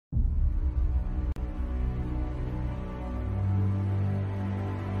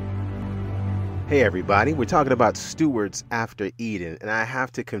Hey everybody, we're talking about stewards after Eden, and I have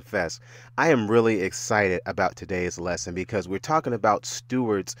to confess, I am really excited about today's lesson because we're talking about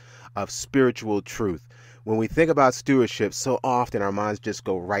stewards of spiritual truth. When we think about stewardship, so often our minds just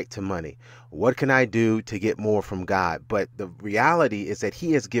go right to money. What can I do to get more from God? But the reality is that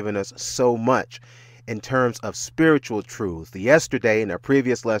He has given us so much in terms of spiritual truths. Yesterday, in our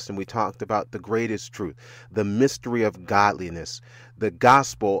previous lesson, we talked about the greatest truth, the mystery of godliness, the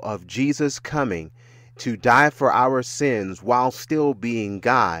gospel of Jesus coming to die for our sins while still being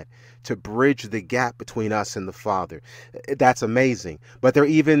God, to bridge the gap between us and the Father. That's amazing. But there are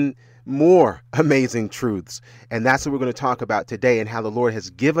even more amazing truths. And that's what we're going to talk about today, and how the Lord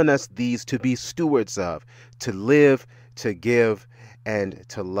has given us these to be stewards of, to live, to give, and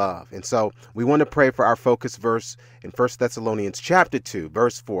to love. And so we want to pray for our focus verse in 1 Thessalonians chapter 2,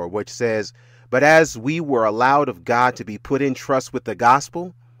 verse 4, which says, "But as we were allowed of God to be put in trust with the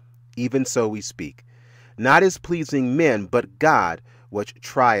gospel, even so we speak, not as pleasing men, but God, which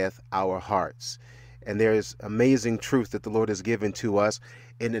trieth our hearts." And there is amazing truth that the Lord has given to us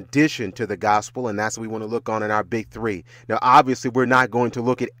in addition to the gospel, and that's what we want to look on in our big three. Now, obviously, we're not going to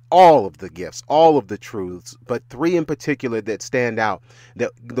look at all of the gifts, all of the truths, but three in particular that stand out,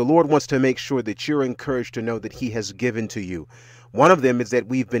 that the Lord wants to make sure that you're encouraged to know that He has given to you. One of them is that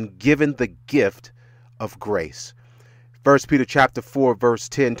we've been given the gift of grace. 1 Peter chapter 4, verse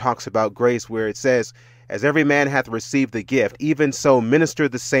 10 talks about grace, where it says, "As every man hath received the gift, even so minister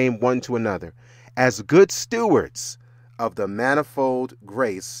the same one to another, as good stewards of the manifold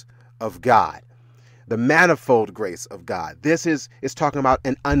grace of God." The manifold grace of God. This is talking about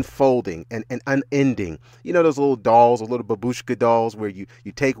an unfolding and an unending. You know those little dolls, or little babushka dolls, where you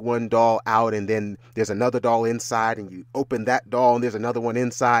take one doll out and then there's another doll inside, and you open that doll and there's another one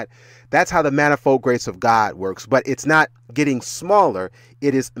inside. That's how the manifold grace of God works. But it's not getting smaller.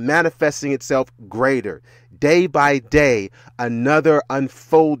 It is manifesting itself greater. Day by day, another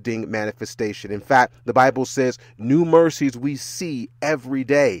unfolding manifestation. In fact, the Bible says new mercies we see every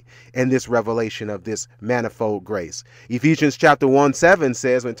day in this revelation of this manifold grace. Ephesians chapter 1:7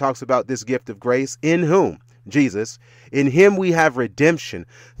 says, when it talks about this gift of grace, "In whom," Jesus, "in Him we have redemption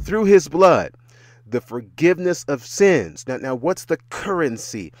through His blood, the forgiveness of sins." Now, what's the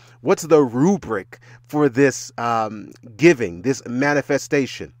currency? What's the rubric for this giving, this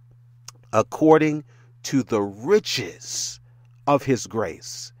manifestation? "According to the riches of His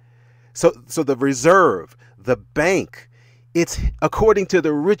grace." So the reserve, the bank, it's according to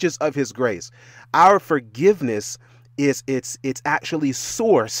the riches of His grace. Our forgiveness it's actually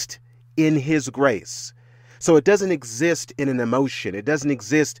sourced in His grace. So it doesn't exist in an emotion. It doesn't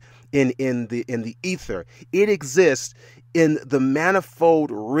exist in the ether. It exists in the manifold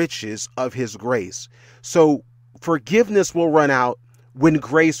riches of His grace. So forgiveness will run out when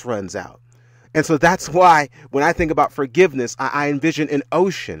grace runs out. And so that's why when I think about forgiveness, I envision an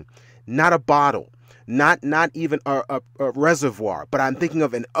ocean, not a bottle, not even a reservoir, but I'm thinking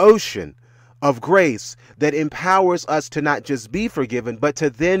of an ocean of grace that empowers us to not just be forgiven, but to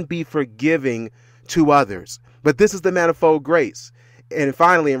then be forgiving to others. But this is the manifold grace. And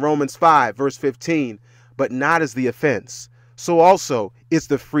finally, in Romans 5, verse 15, "But not as the offense, so also is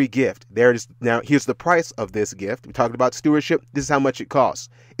the free gift." There it is. Now, here's the price of this gift. We talked about stewardship. This is how much it costs.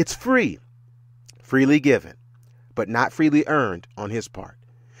 It's free. Freely given, but not freely earned on His part.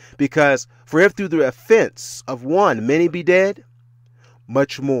 Because for if through the offense of one many be dead,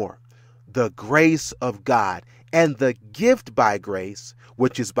 much more the grace of God and the gift by grace,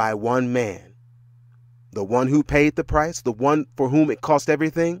 which is by one man, the one who paid the price, the one for whom it cost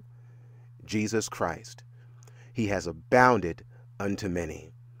everything, Jesus Christ, He has abounded unto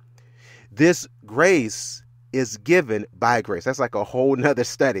many. This grace is given by grace. That's like a whole nother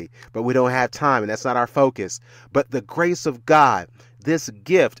study, but we don't have time, and that's not our focus. But the grace of God, this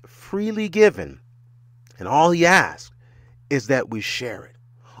gift freely given, and all He asks is that we share it.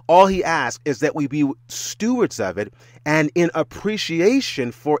 All He asks is that we be stewards of it, and in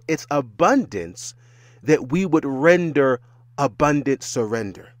appreciation for its abundance, that we would render abundant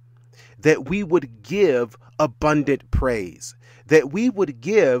surrender, that we would give abundant praise, that we would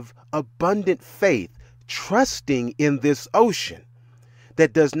give abundant faith, trusting in this ocean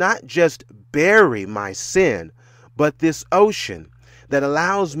that does not just bury my sin, but this ocean that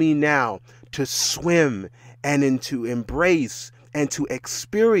allows me now to swim and to embrace and to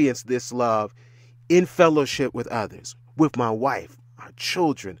experience this love in fellowship with others, with my wife, our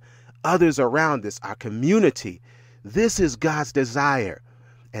children, others around us, our community. This is God's desire.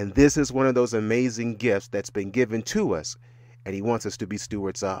 And this is one of those amazing gifts that's been given to us, and He wants us to be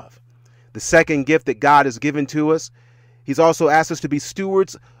stewards of. The second gift that God has given to us, He's also asked us to be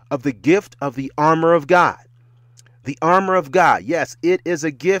stewards of the gift of the armor of God. The armor of God. Yes, it is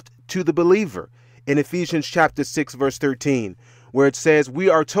a gift to the believer. In Ephesians chapter 6, verse 13, where it says, we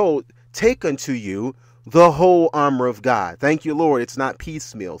are told, take unto you the whole armor of God. Thank you, Lord. It's not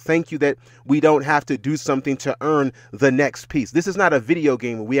piecemeal. Thank you that we don't have to do something to earn the next piece. This is not a video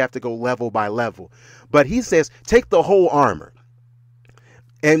game where we have to go level by level. But he says, take the whole armor,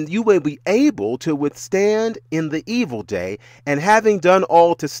 and you will be able to withstand in the evil day. And having done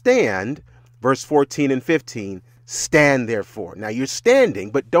all to stand, verse 14 and 15, stand therefore. Now you're standing,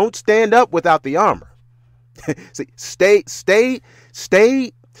 but don't stand up without the armor. See, stay,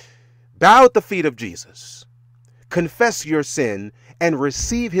 bow at the feet of Jesus. Confess your sin and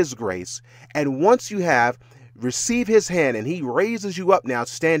receive his grace. And once you have received his hand and he raises you up now,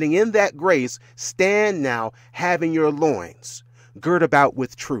 standing in that grace, stand now having your loins girt about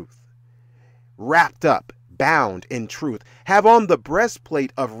with truth, wrapped up, bound in truth. Have on the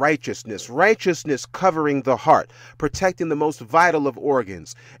breastplate of righteousness, righteousness covering the heart, protecting the most vital of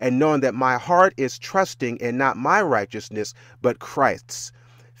organs, and knowing that my heart is trusting in not my righteousness, but Christ's.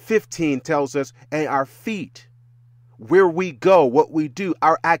 15 tells us, and our feet, where we go, what we do,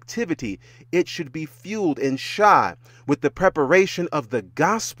 our activity, it should be fueled and shod with the preparation of the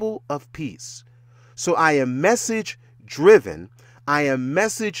gospel of peace. So I am message driven, I am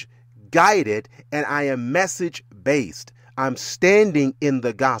message guided, and I am message based. I'm standing in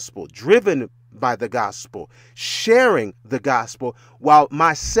the gospel, driven by the gospel, sharing the gospel, while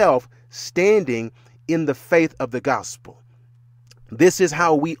myself standing in the faith of the gospel. This is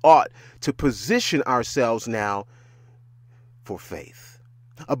how we ought to position ourselves now for faith.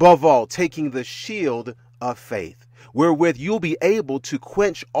 Above all, taking the shield of faith, wherewith you'll be able to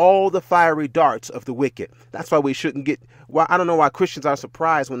quench all the fiery darts of the wicked. That's why we shouldn't get, well, I don't know why Christians are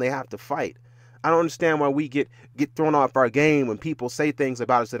surprised when they have to fight. I don't understand why we get thrown off our game when people say things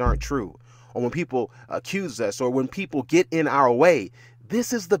about us that aren't true, or when people accuse us, or when people get in our way.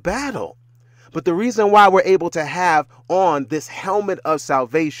 This is the battle. But the reason why we're able to have on this helmet of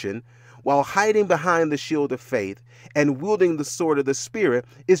salvation while hiding behind the shield of faith and wielding the sword of the Spirit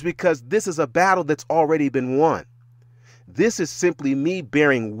is because this is a battle that's already been won. This is simply me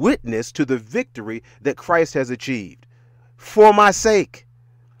bearing witness to the victory that Christ has achieved for my sake.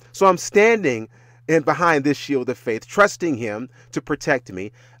 So I'm standing in behind this shield of faith, trusting him to protect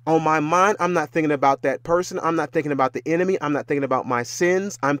me. On my mind, I'm not thinking about that person. I'm not thinking about the enemy. I'm not thinking about my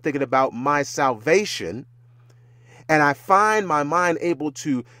sins. I'm thinking about my salvation. And I find my mind able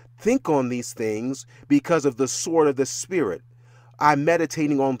to think on these things because of the sword of the Spirit. I'm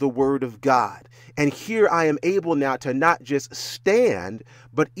meditating on the word of God. And here I am able now to not just stand,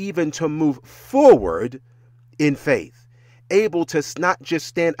 but even to move forward in faith. Able to not just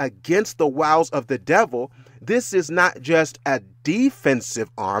stand against the wiles of the devil. This is not just a defensive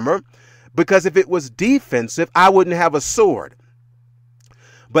armor, because if it was defensive, I wouldn't have a sword.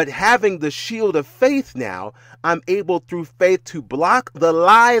 But having the shield of faith now, I'm able through faith to block the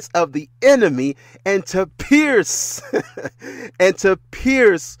lies of the enemy and to pierce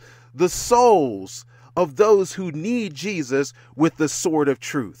the souls of those who need Jesus with the sword of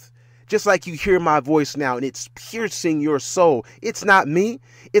truth. Just like you hear my voice now and it's piercing your soul. It's not me.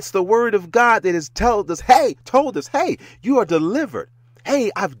 It's the word of God that has told us, hey, you are delivered.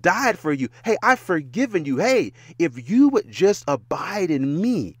 Hey, I've died for you. Hey, I've forgiven you. Hey, if you would just abide in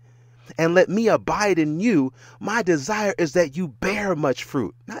me and let me abide in you, my desire is that you bear much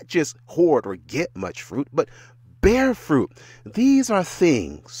fruit, not just hoard or get much fruit, but bear fruit. These are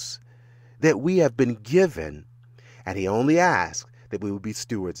things that we have been given, and he only asks that we would be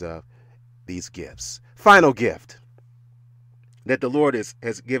stewards of these gifts. Final gift that the Lord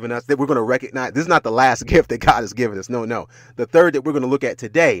has given us that we're going to recognize. This is not the last gift that God has given us. No. The third that we're going to look at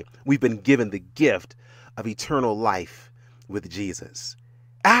today, we've been given the gift of eternal life with Jesus.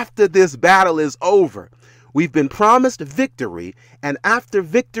 After this battle is over, we've been promised victory, and after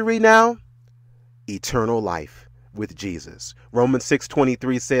victory now, eternal life with Jesus. Romans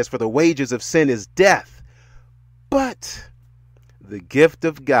 6:23 says, for the wages of sin is death, but the gift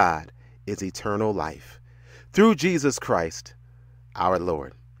of God is eternal life through Jesus Christ, our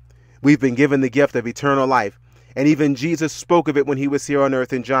Lord. We've been given the gift of eternal life, and even Jesus spoke of it when he was here on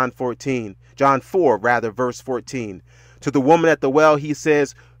earth in John 4, verse 14. To the woman at the well, he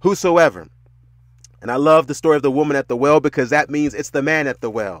says, whosoever. And I love the story of the woman at the well, because that means it's the man at the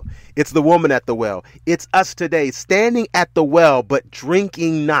well. It's the woman at the well. It's us today standing at the well, but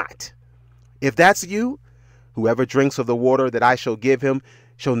drinking not. If that's you, whoever drinks of the water that I shall give him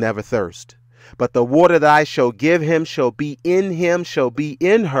shall never thirst. But the water that I shall give him, shall be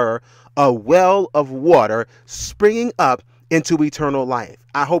in her, a well of water springing up into eternal life.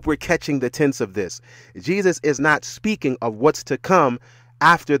 I hope we're catching the tense of this. Jesus is not speaking of what's to come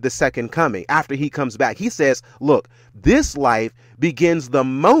after the second coming, after he comes back. He says, look, this life begins the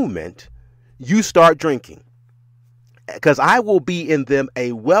moment you start drinking, because I will be in them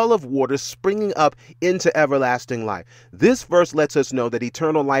a well of water springing up into everlasting life. This verse lets us know that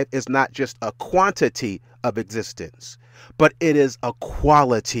eternal life is not just a quantity of existence, but it is a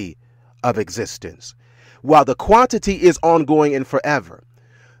quality of existence. While the quantity is ongoing and forever,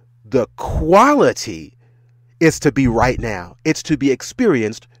 the quality is to be right now. It's to be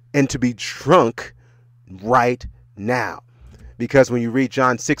experienced and to be drunk right now. Because when you read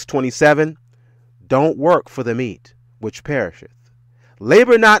John 6:27, don't work for the meat which perisheth.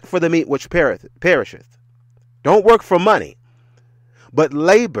 Labor not for the meat which perisheth. Don't work for money, but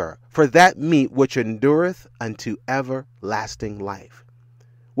labor for that meat which endureth unto everlasting life.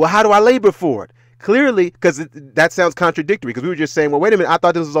 Well, how do I labor for it? Clearly, because that sounds contradictory, because we were just saying, well, wait a minute, I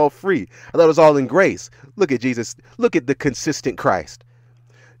thought this was all free. I thought it was all in grace. Look at Jesus. Look at the consistent Christ.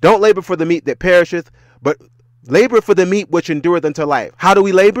 Don't labor for the meat that perisheth, but labor for the meat which endureth unto life. How do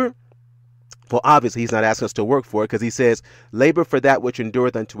we labor? Well, obviously, he's not asking us to work for it, because he says, labor for that which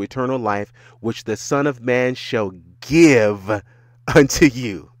endureth unto eternal life, which the Son of Man shall give unto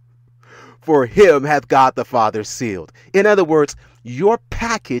you. For him hath God the Father sealed. In other words, your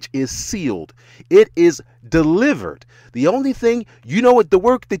package is sealed. It is delivered. The only thing, you know what the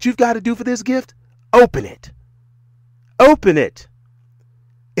work that you've got to do for this gift? Open it. Open it.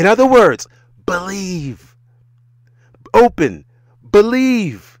 In other words, believe. Open.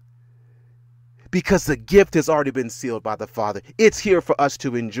 Believe. Because the gift has already been sealed by the Father. It's here for us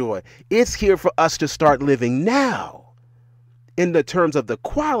to enjoy. It's here for us to start living now in the terms of the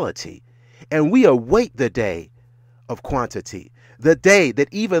quality. And we await the day of quantity. The day that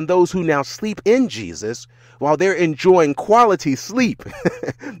even those who now sleep in Jesus, while they're enjoying quality sleep,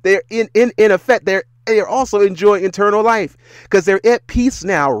 they're in effect, they're also enjoying eternal life, because they're at peace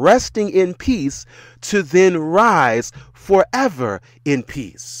now, resting in peace, to then rise forever in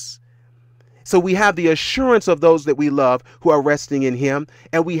peace. So we have the assurance of those that we love who are resting in him,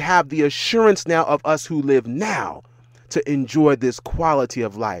 and we have the assurance now of us who live now to enjoy this quality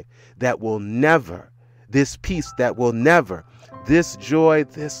of life that will never, this peace that will never, this joy,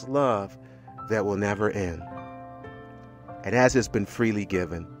 this love that will never end. And as it's been freely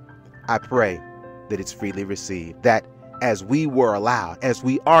given, I pray that it's freely received, that as we were allowed, as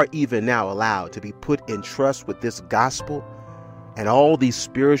we are even now allowed to be put in trust with this gospel and all these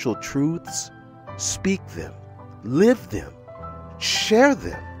spiritual truths, speak them, live them, share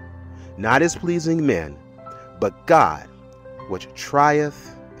them, not as pleasing men, but God, which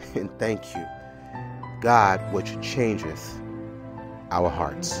trieth, and thank you, God, which changeth our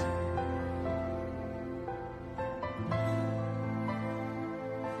hearts.